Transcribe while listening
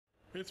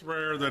It's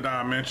rare that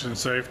I mention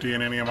safety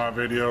in any of my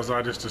videos.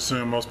 I just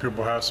assume most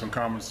people have some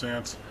common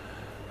sense.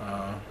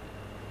 Uh,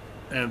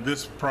 and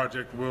this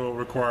project will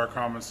require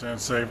common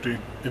sense safety.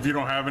 If you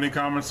don't have any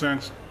common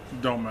sense,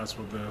 don't mess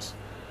with this.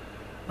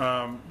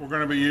 We're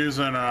going to be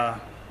using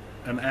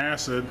an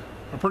acid,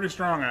 a pretty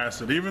strong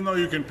acid. Even though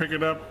you can pick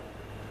it up,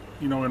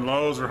 in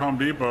Lowe's or Home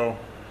Depot,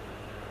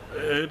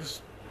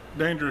 it's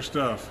dangerous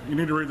stuff. You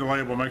need to read the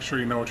label, make sure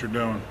you know what you're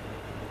doing.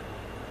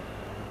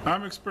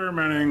 I'm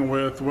experimenting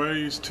with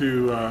ways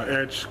to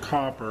etch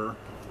copper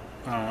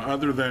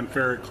other than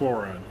ferric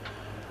chloride.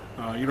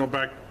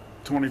 Back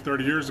 20,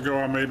 30 years ago,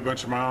 I made a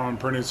bunch of my own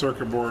printed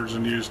circuit boards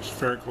and used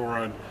ferric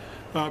chloride.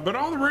 But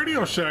all the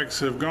Radio Shacks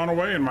have gone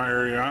away in my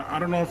area. I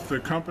don't know if the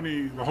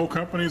whole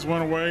company's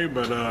went away,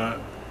 but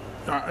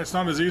it's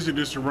not as easy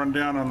just to run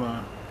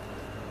down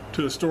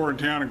to the store in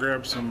town and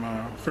grab some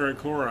ferric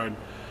chloride.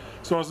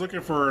 So I was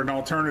looking for an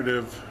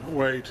alternative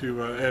way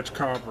to etch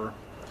copper,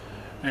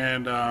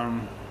 and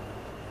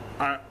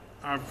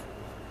I've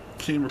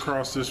came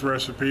across this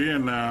recipe,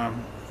 and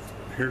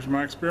here's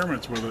my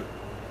experiments with it.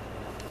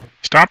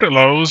 Stopped at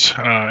Lowe's.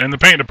 In the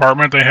paint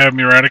department, they have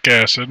muriatic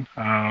acid.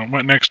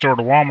 Went next door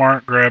to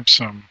Walmart, grabbed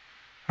some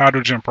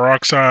hydrogen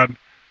peroxide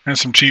and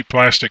some cheap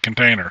plastic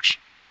containers.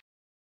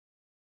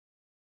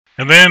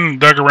 And then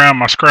dug around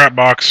my scrap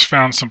box,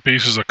 found some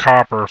pieces of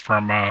copper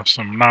from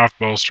some knife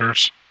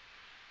bolsters.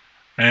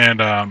 And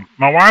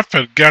my wife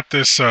had got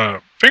this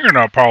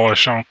fingernail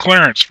polish on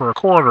clearance for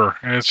 $1,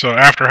 and it's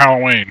after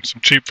Halloween,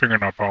 some cheap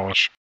fingernail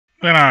polish.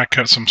 Then I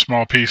cut some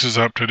small pieces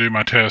up to do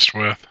my test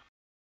with.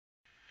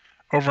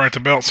 Over at the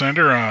belt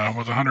sander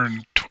with a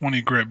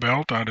 120 grit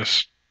belt, I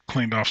just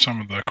cleaned off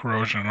some of the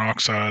corrosion and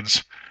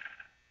oxides,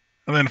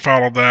 and then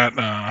followed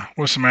that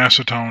with some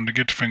acetone to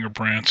get the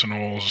fingerprints and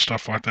oils and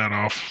stuff like that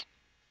off.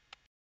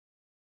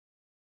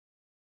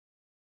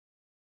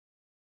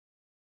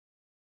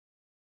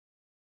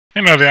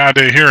 The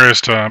idea here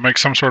is to make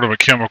some sort of a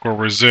chemical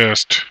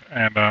resist,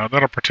 and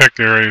that'll protect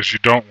the areas you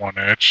don't want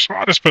to etch. So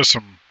I'll just put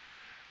some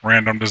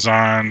random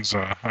designs,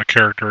 a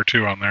character or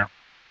two on there.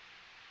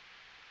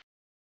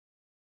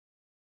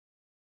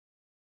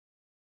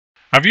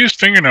 I've used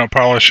fingernail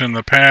polish in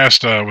the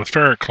past with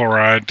ferric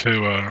chloride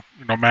to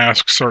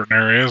mask certain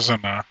areas,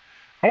 and I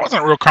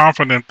wasn't real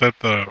confident that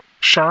the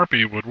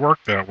Sharpie would work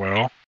that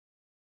well.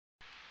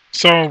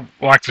 So,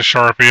 like the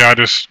Sharpie, I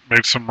just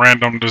made some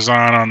random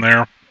design on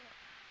there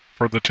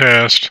for the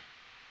test.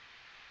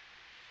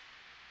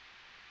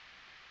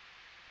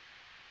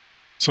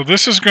 So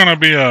this is going to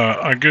be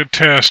a good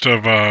test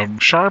of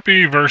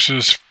Sharpie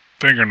versus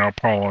fingernail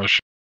polish.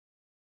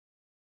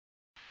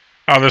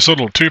 This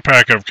little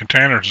 2-pack of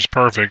containers is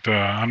perfect.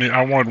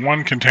 I want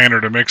one container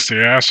to mix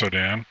the acid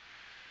in,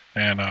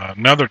 and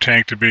another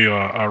tank to be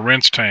a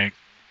rinse tank,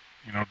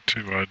 to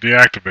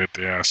deactivate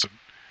the acid.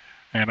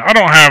 And I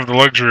don't have the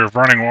luxury of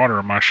running water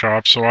in my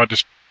shop, so I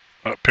just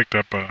picked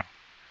up a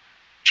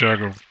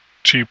jug of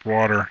cheap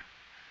water.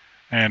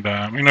 And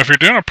if you're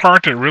doing a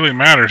part that really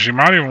matters, you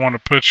might even want to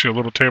put you a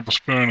little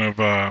tablespoon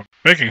of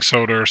baking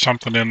soda or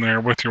something in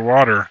there with your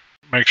water.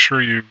 Make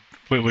sure you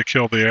completely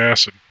kill the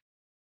acid.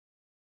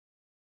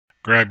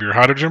 Grab your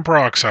hydrogen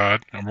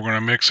peroxide, and we're going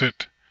to mix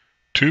it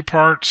 2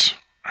 parts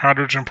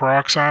hydrogen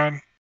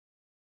peroxide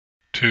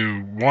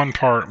to 1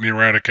 part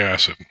muriatic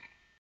acid.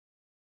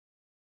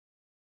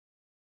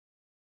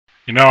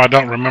 I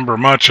don't remember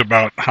much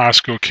about high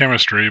school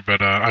chemistry,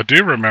 but I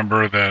do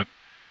remember that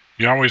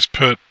you always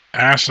put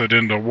acid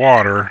into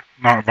water,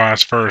 not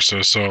vice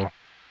versa. So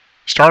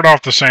start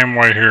off the same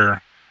way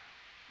here.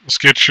 Let's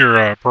get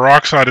your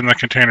peroxide in the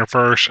container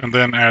first, and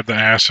then add the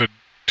acid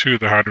to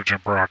the hydrogen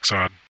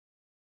peroxide.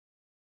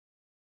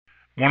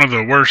 One of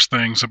the worst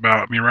things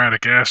about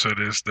muriatic acid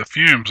is the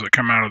fumes that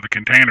come out of the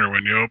container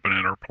when you open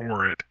it or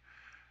pour it.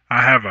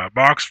 I have a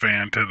box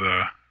fan to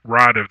the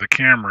right of the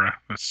camera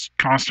that's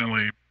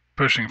constantly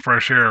pushing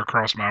fresh air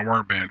across my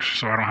workbench,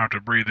 so I don't have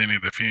to breathe any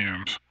of the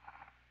fumes.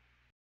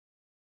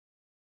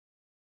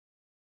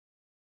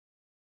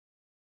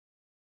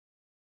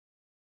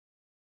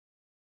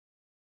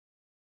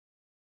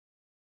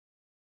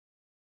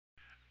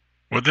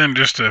 Within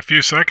just a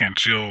few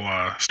seconds, you'll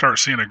start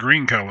seeing a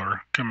green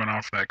color coming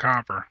off that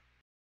copper.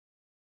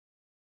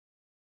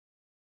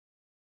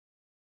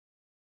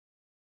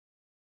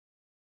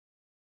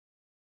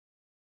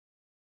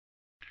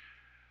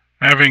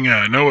 Having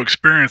no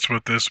experience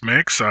with this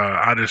mix,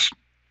 I just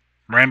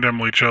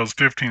randomly chose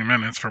 15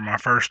 minutes for my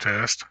first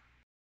test.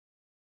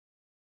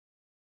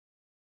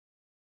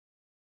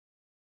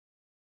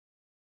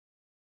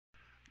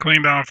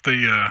 Cleaned off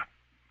the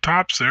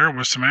tops there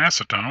with some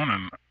acetone,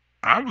 and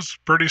I was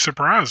pretty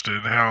surprised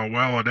at how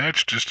well it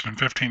etched just in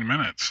 15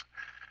 minutes.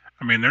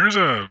 I mean, there's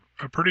a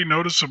pretty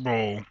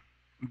noticeable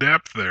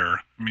depth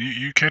there. I mean,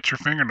 you catch your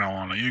fingernail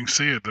on it. You can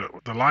see it.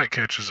 The light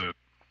catches it.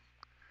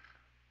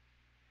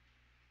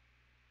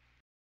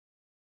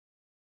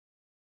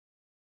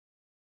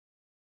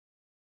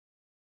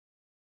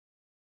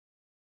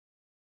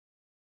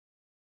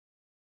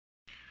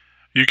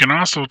 You can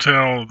also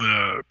tell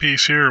the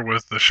piece here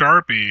with the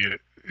Sharpie,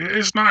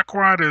 it's not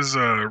quite as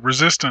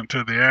resistant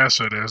to the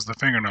acid as the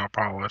fingernail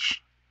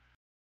polish.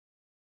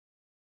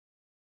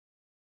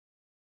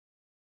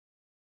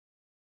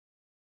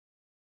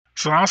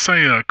 So I'll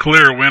say a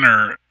clear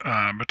winner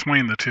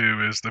between the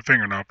two is the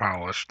fingernail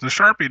polish. The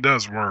Sharpie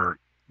does work,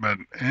 but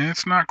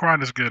it's not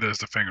quite as good as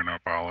the fingernail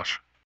polish.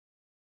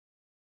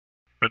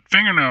 But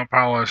fingernail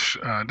polish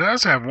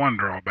does have one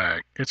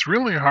drawback. It's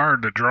really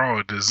hard to draw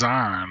a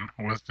design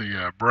with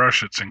the brush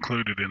that's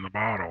included in the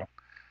bottle.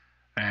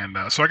 And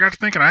so I got to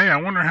thinking, hey,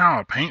 I wonder how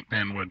a paint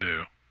pen would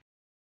do.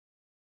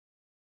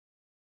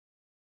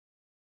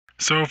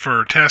 So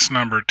for test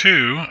number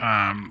 2,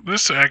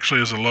 this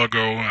actually is a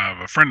logo of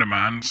a friend of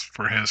mine's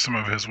for some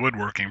of his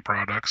woodworking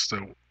products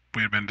that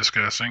we had been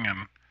discussing,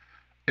 and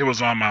it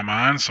was on my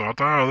mind, so I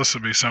thought, oh, this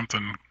would be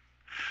something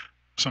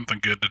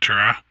good to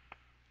try.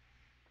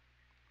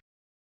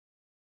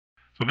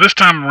 So this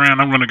time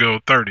around, I'm going to go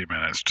 30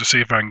 minutes to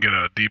see if I can get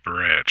a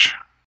deeper etch.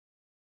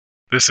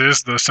 This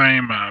is the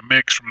same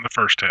mix from the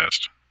first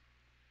test.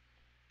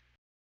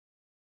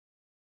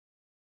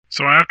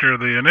 So after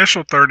the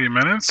initial 30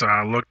 minutes,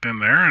 I looked in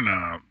there,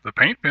 and the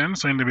paint pen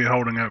seemed to be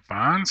holding up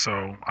fine.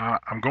 So I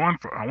want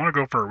to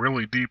go for a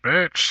really deep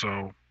etch.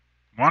 So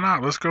why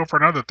not? Let's go for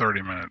another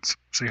 30 minutes.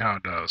 See how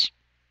it does.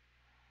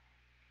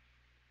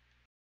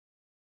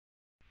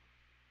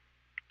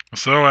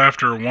 So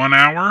after 1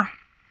 hour,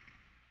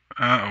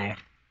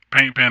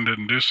 paint pen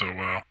didn't do so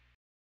well.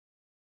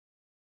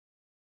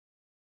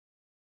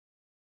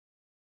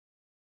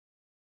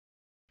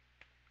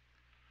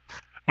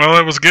 Well,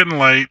 it was getting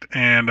late,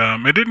 and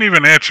it didn't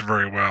even etch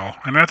very well.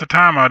 And at the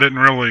time, I didn't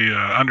really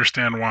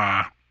understand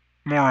why.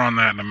 More on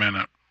that in a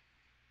minute.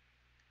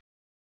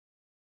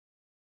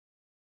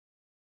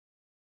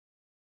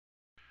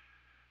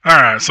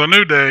 Alright, so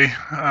new day.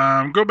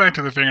 Go back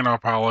to the fingernail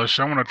polish.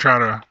 I want to try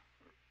to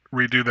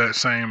redo that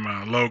same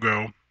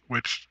logo,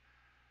 which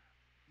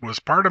was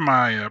part of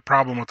my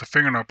problem with the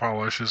fingernail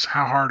polish is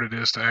how hard it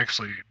is to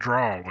actually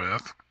draw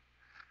with.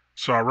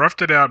 So I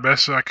roughed it out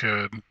best I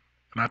could,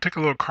 and I took a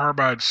little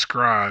carbide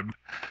scribe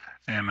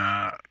and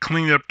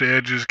cleaned up the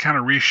edges, kind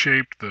of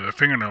reshaped the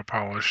fingernail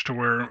polish to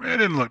where it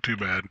didn't look too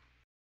bad.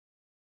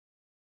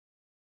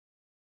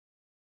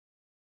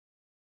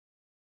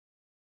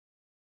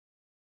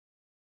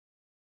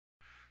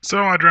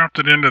 So I dropped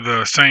it into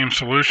the same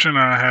solution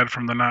I had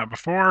from the night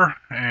before,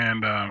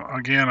 and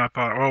again I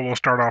thought, well, we'll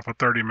start off with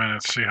 30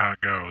 minutes, see how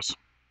it goes.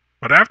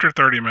 But after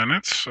 30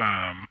 minutes,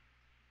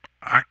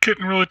 I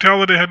couldn't really tell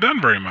that it had done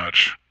very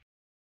much.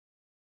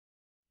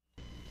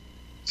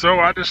 So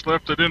I just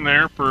left it in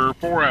there for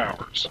 4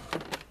 hours.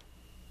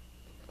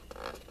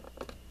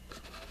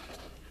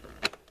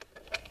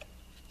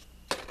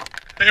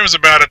 It was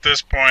about at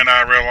this point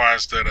I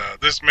realized that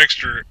this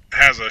mixture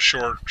has a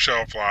short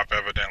shelf life,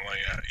 evidently.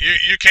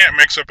 You can't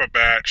mix up a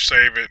batch,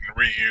 save it, and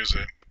reuse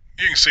it.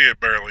 You can see it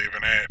barely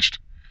even etched.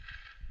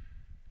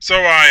 So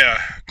I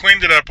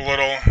cleaned it up a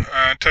little,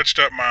 touched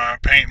up my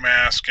paint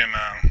mask,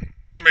 and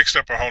mixed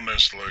up a whole new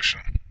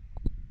solution.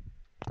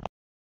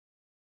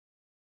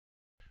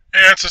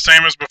 Yeah, it's the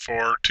same as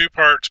before, 2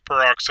 parts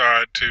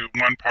peroxide to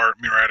 1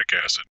 part muriatic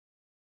acid.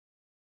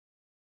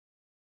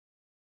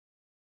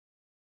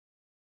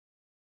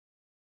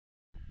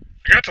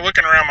 I got to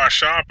looking around my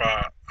shop.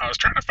 I was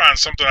trying to find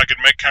something I could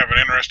make kind of an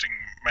interesting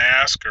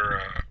mask or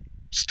a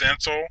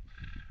stencil,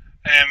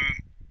 and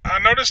I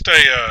noticed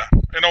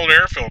an old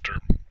air filter.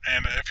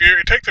 And if you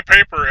take the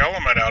paper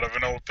element out of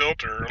an old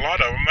filter, a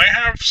lot of them, they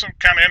have some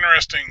kind of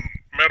interesting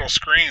metal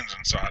screens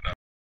inside of them.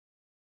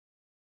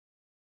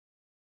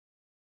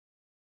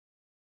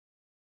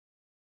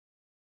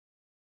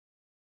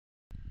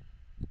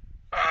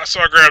 So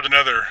I grabbed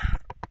another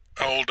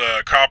old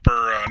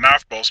copper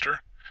knife bolster,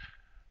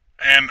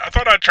 and I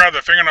thought I'd try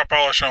the fingernail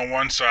polish on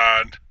one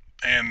side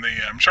and the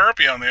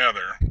Sharpie on the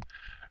other.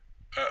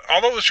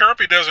 Although the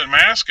Sharpie doesn't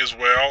mask as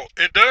well,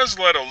 it does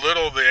let a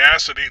little of the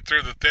acid eat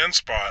through the thin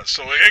spots,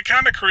 so it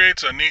kind of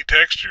creates a neat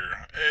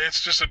texture.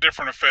 It's just a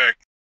different effect.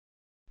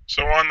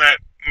 So on that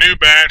new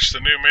batch, the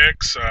new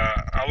mix,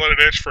 I let it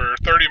etch for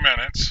 30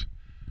 minutes,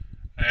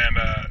 and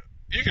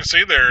you can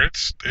see there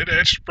it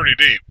etched pretty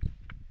deep.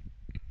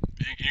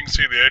 You can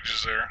see the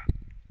edges there.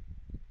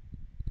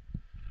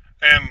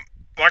 And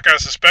like I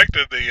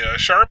suspected, the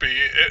Sharpie,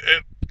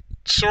 it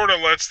sort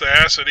of lets the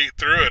acid eat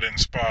through it in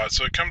spots,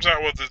 so it comes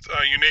out with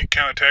a unique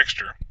kind of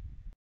texture.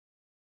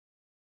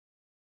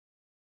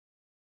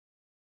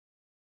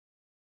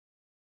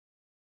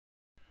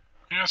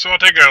 Yeah, so I'll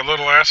take a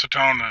little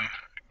acetone and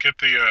get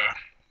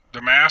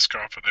the mask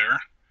off of there.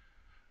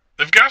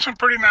 They've got some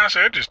pretty nice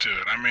edges to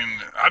it. I mean,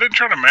 I didn't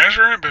try to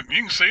measure it, but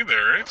you can see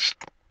there, it's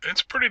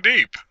pretty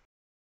deep.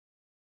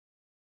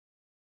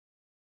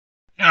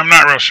 Yeah, I'm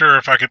not real sure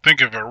if I could think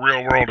of a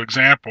real world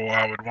example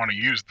I would want to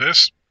use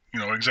this,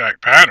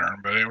 exact pattern,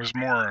 but it was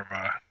more of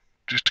a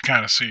just to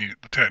kind of see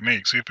the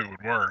technique, see if it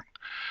would work.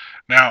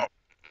 Now,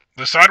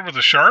 the side with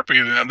the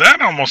Sharpie,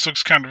 that almost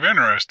looks kind of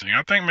interesting.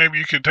 I think maybe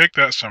you could take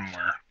that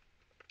somewhere.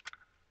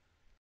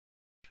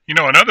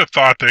 Another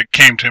thought that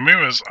came to me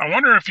was, I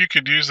wonder if you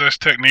could use this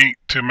technique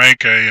to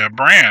make a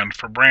brand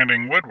for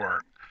branding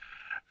woodwork.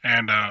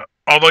 And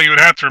although you would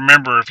have to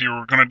remember, if you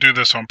were going to do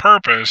this on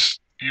purpose,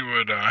 you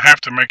would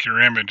have to make your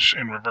image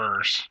in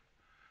reverse.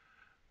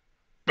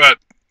 But,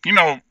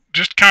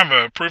 just kind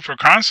of a proof of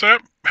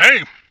concept,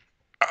 hey,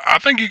 I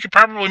think you could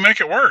probably make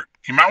it work.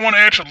 You might want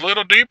to etch a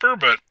little deeper,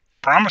 but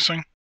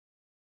promising.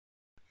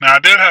 Now, I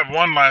did have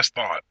one last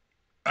thought.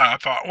 I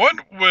thought,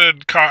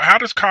 how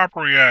does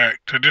copper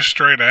react to just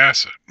straight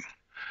acid?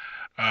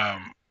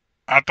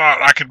 I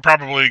thought I could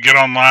probably get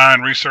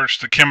online, research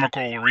the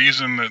chemical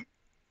reason that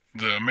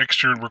the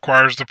mixture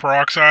requires the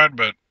peroxide,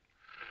 but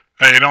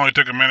hey, it only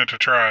took a minute to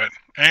try it.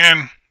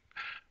 And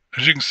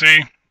as you can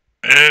see,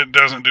 it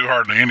doesn't do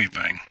hardly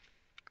anything.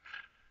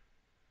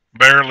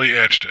 Barely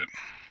etched it.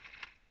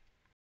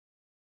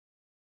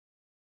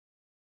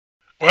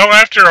 Well,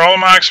 after all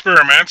my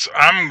experiments,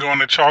 I'm going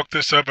to chalk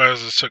this up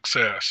as a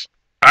success.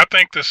 I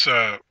think this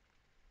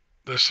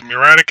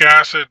muriatic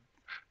acid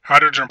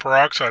hydrogen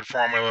peroxide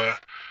formula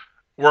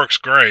works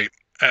great.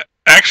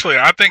 Actually,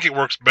 I think it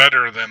works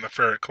better than the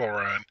ferric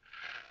chloride.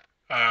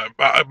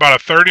 About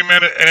a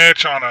 30-minute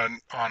etch on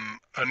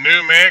a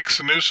new mix,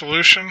 a new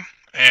solution,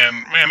 and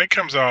man, it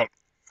comes out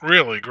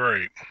really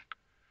great.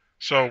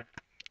 So,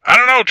 I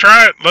don't know,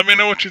 try it. Let me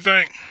know what you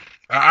think.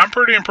 I'm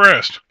pretty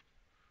impressed.